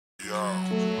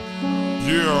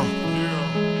Yeah.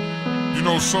 You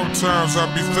know, sometimes I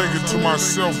be thinking to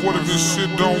myself, what if this shit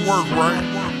don't work, right?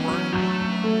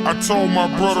 I told my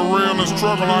brother real and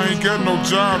struggle, I ain't got no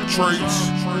job traits.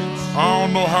 I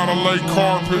don't know how to lay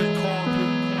carpet.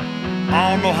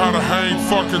 I don't know how to hang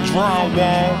fucking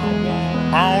drywall.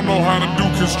 I don't know how to do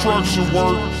construction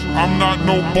work. I'm not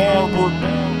no barber.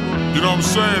 You know what I'm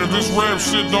saying? If this rap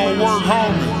shit don't work,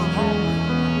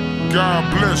 homie, God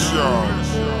bless y'all.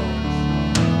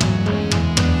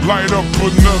 Light up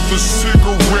another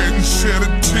cigarette and shed a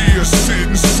tear.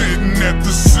 Sitting at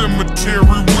the cemetery,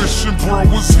 wishing bro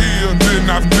was here. And then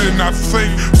I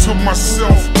think to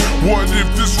myself, what if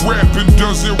this rapping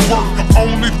doesn't work?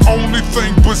 Only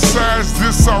thing besides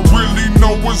this I really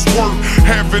know is work.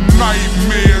 Having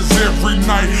nightmares every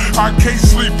night, I can't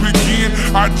sleep again.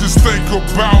 I just think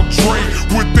about Dre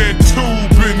with that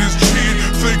tube in his chin.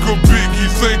 Think of Biggie,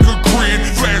 think of Grin.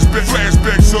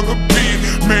 Flashbacks of the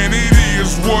pen. Man, it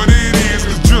is what it is.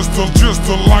 Just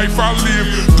a life I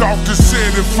live. Doctor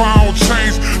said if I don't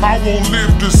change, I won't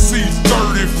live to see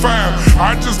 35.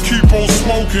 I just keep on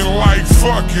smoking like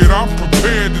fuck it, I'm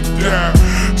prepared to die.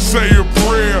 Say a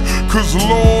prayer, cause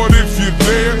Lord, if you're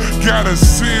there, gotta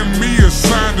send me a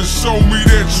sign to show me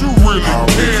that you really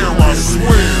care, I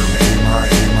swear.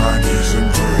 Hit my knees and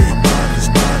pray.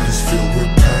 Mine is filled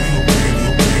with pain.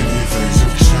 Many things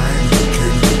have changed.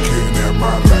 Looking at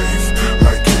my life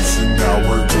like it's an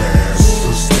hourglass. So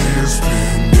still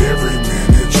spend every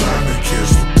minute trying to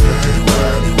catch the day.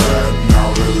 Riding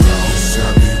all alone. I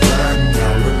be riding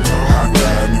all alone.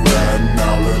 Riding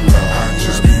all alone. I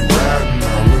just be riding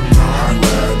all alone.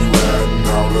 Riding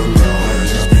all alone. I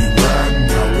just be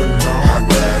riding all alone.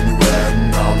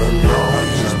 Riding all alone. I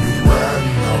just be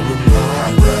riding all alone.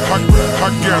 I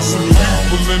got some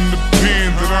people in the pen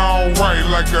that I don't write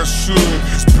like I should.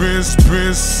 It's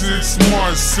been 6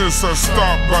 months since I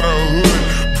stopped by the hood.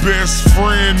 Best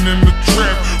friend in the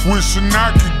trap, wishing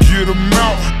I could get him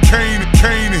out. Can't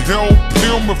help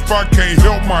him if I can't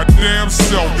help my damn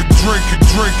self.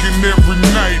 Drinking every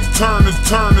night, turn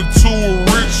into a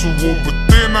ritual. But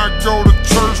then I go to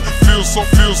church, feel so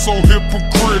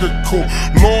hypocritical.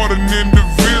 Lord, an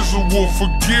individual,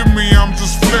 forgive me, I'm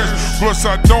just flesh. Plus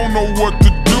I don't know what to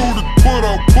do to put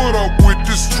up with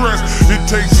this stress. It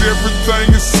takes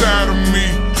everything inside of me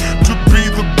to be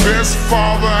the best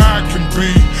father I can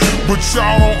be. But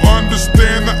y'all don't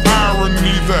understand the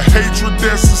irony, the hatred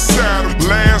that's inside of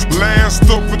last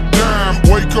of a dime.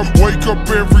 Wake up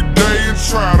every day and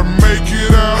try to make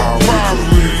it out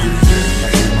properly.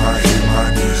 Hit my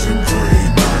knees and pray.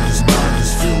 Mine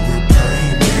is filled with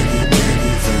pain.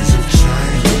 Many things have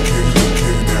changed.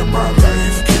 Looking at my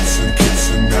life, gets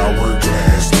an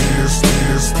hourglass.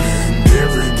 Still spend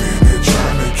every minute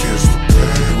trying to catch the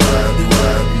day.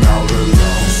 Riding all alone.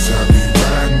 I be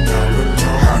riding all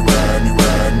alone.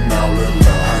 Riding all alone.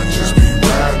 I just be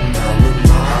riding all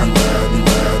alone.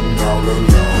 Riding all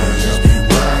alone. I just be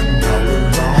riding all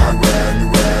alone.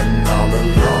 Riding all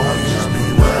alone. I just be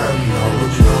riding all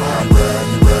alone.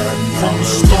 Riding From the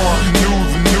start,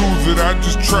 knew that I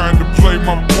just tried to play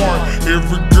my part.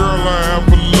 Every girl I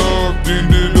ever loved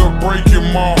ended up breaking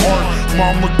my heart.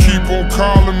 Mama keep on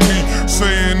calling me,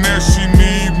 saying that she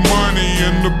need money.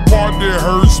 And the part that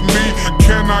hurts me,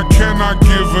 can I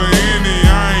give her any?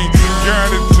 I ain't got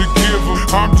it to give her.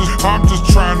 I'm just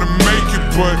trying to make it.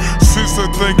 But since I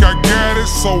think I got it,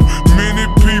 so many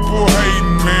people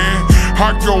hating, man.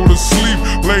 I go to sleep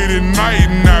late at night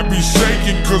and I be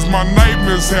shaking, cause my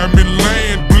nightmares have me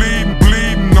laying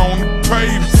bleeding on the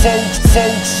pavement.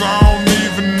 Folks I don't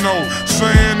even know,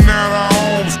 saying that I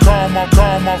homes call my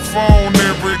phone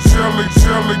every jelly,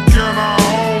 can I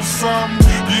hold something?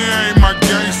 You ain't my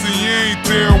gangster, you ain't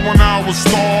there when I was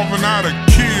starving. I'd have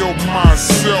killed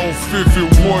myself if it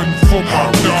wasn't for my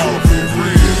dog.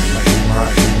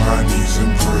 Hit my knees and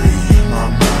pray.